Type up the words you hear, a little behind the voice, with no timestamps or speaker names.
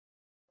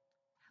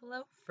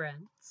Hello,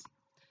 friends.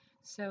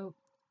 So,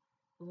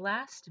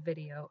 last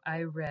video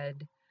I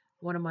read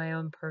one of my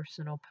own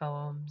personal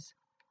poems,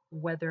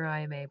 Whether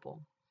I Am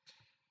Able.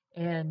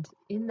 And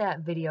in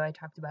that video, I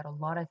talked about a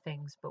lot of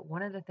things, but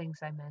one of the things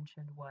I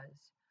mentioned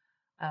was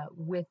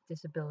with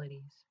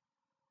disabilities.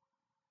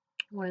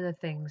 One of the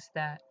things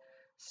that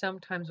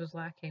sometimes was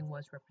lacking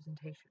was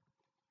representation.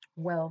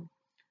 Well,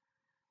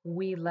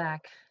 we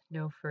lack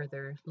no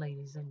further,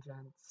 ladies and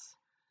gents.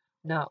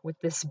 Not with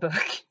this book.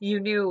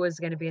 You knew it was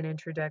going to be an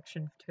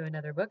introduction to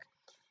another book.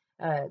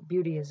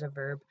 Beauty is a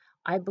Verb.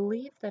 I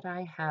believe that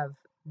I have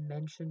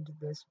mentioned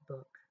this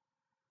book.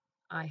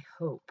 I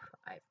hope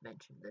I've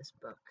mentioned this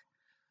book.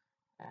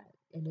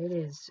 And it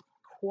is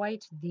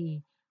quite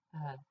the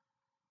uh,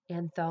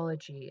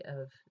 anthology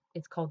of,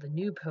 it's called The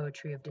New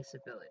Poetry of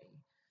Disability.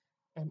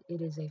 And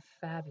it is a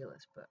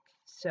fabulous book.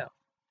 So,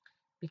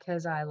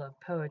 because I love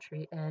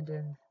poetry and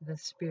in the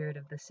spirit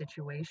of the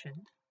situation,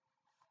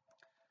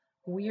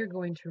 we are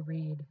going to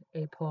read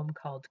a poem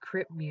called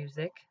Crip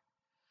Music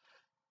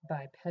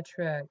by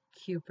Petra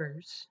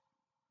Kuppers.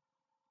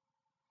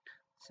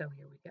 So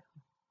here we go.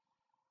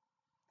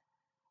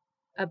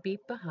 A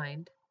beat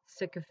behind,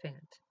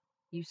 sycophant.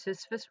 You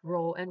Sisyphus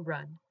roll and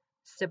run.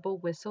 Sybil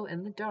whistle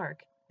in the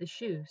dark. The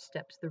shoe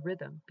steps the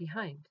rhythm.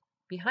 Behind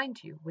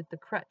you, with the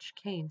crutch,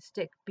 cane,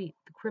 stick, beat.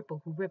 The cripple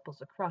who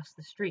ripples across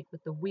the street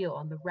with the wheel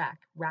on the rack.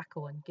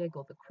 Rackle and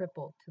giggle the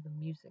cripple till the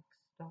music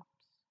stops.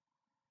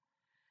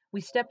 We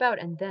step out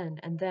and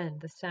then,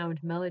 the sound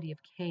melody of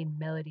cane,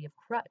 melody of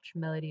crutch,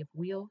 melody of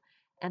wheel,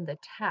 and the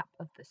tap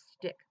of the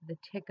stick, the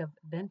tick of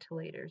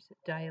ventilators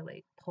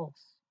dilate,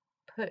 pulse,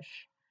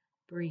 push,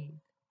 breathe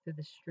through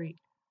the street,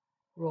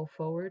 roll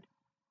forward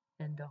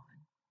and on.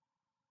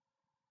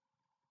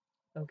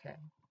 Okay.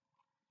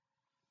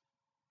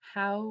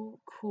 How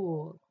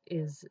cool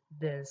is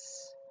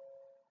this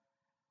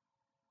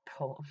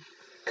poem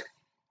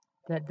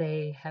that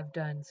they have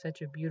done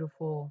such a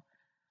beautiful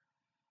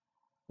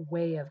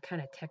way of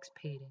kind of text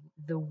painting?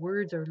 The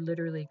words are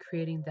literally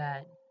creating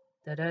that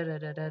da da da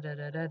da da da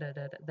da da da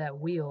da that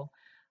wheel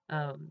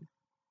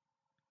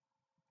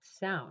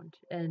sound,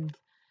 and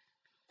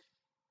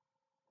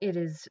it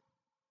is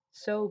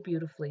so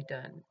beautifully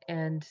done.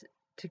 And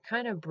to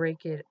kind of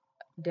break it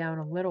down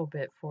a little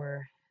bit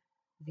for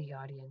the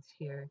audience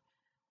here,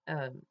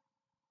 um,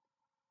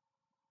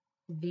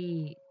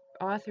 the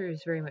author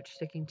is very much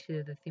sticking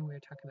to the theme we were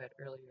talking about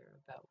earlier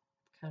about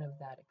kind of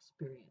that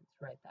experience,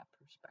 right? That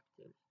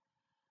perspective.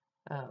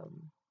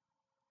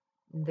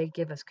 They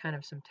give us kind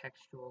of some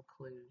textual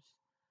clues.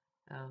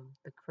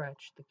 The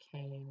crutch, the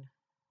cane,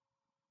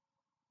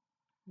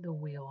 the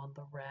wheel on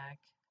the rack,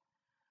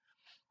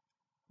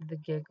 the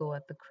giggle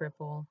at the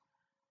cripple.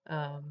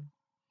 Um,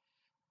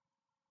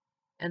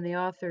 and the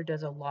author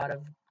does a lot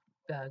of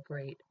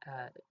great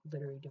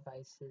literary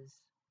devices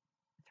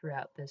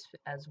throughout this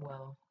as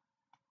well,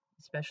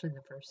 especially in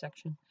the first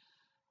section.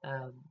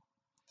 Um,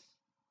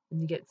 and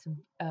you get some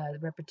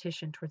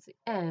repetition towards the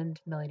end,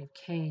 melody of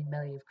cane,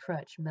 melody of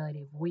crutch,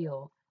 melody of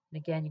wheel.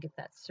 And again, you get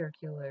that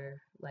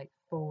circular, like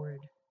forward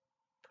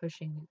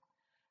pushing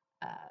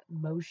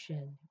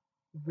motion,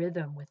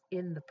 rhythm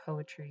within the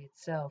poetry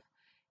itself.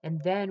 And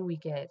then we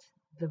get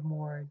the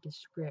more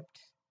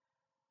descript,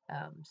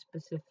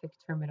 specific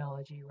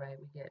terminology, right?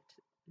 We get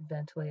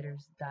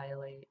ventilators,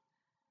 dilate,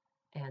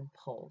 and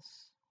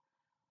pulse.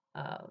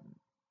 Um,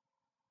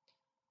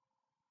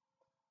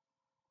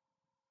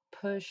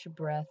 push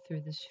breath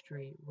through the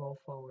street, roll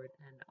forward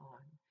and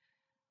on.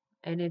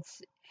 And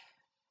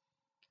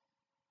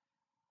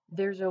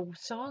there's a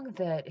song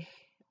that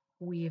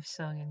we have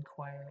sung in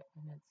choir,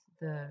 and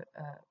it's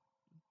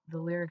the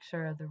lyrics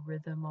are the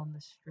rhythm on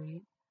the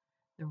street,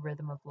 the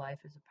rhythm of life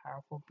is a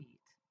powerful beat.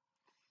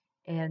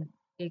 And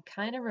it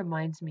kind of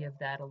reminds me of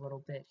that a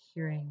little bit,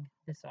 hearing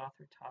this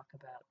author talk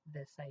about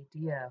this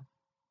idea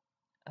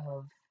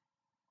of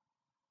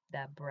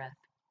that breath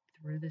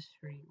through the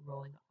street,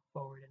 rolling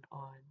forward and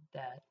on,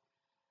 that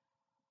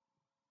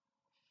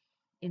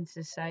in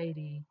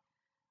society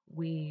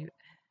we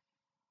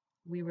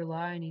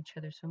rely on each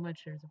other so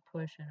much. There's a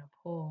push and a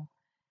pull,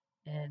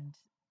 and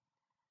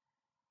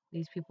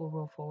these people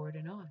roll forward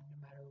and on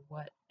no matter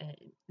what. And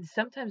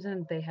sometimes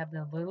then they have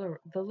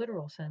the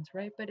literal sense,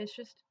 right? But it's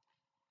just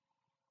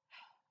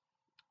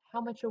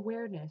how much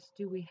awareness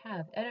do we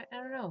have? I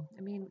don't know.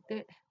 I mean,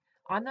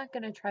 I'm not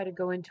going to try to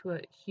go into a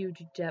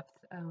huge depth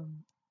of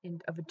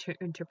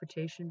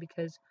interpretation,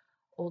 because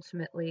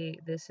ultimately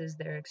this is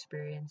their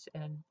experience,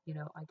 and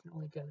I can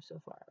only go so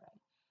far, right?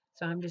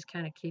 So I'm just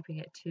kind of keeping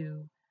it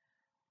to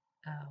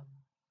um,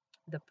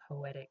 the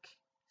poetic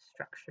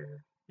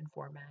structure and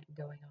format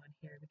going on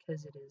here,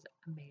 because it is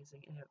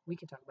amazing, and we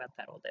could talk about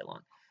that all day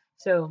long.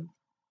 So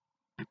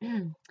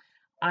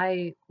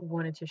I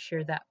wanted to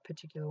share that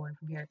particular one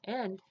from here,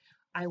 and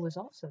I was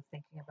also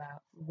thinking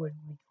about, would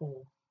be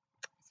cool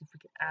if we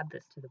could add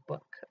this to the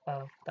book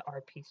of the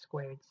RP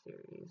squared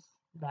series.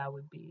 That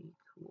would be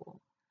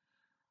cool,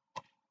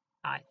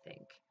 I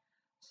think.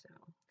 So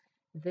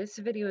this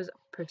video is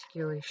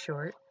particularly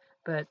short,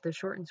 but the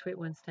short and sweet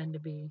ones tend to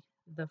be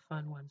the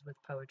fun ones with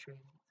poetry.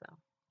 So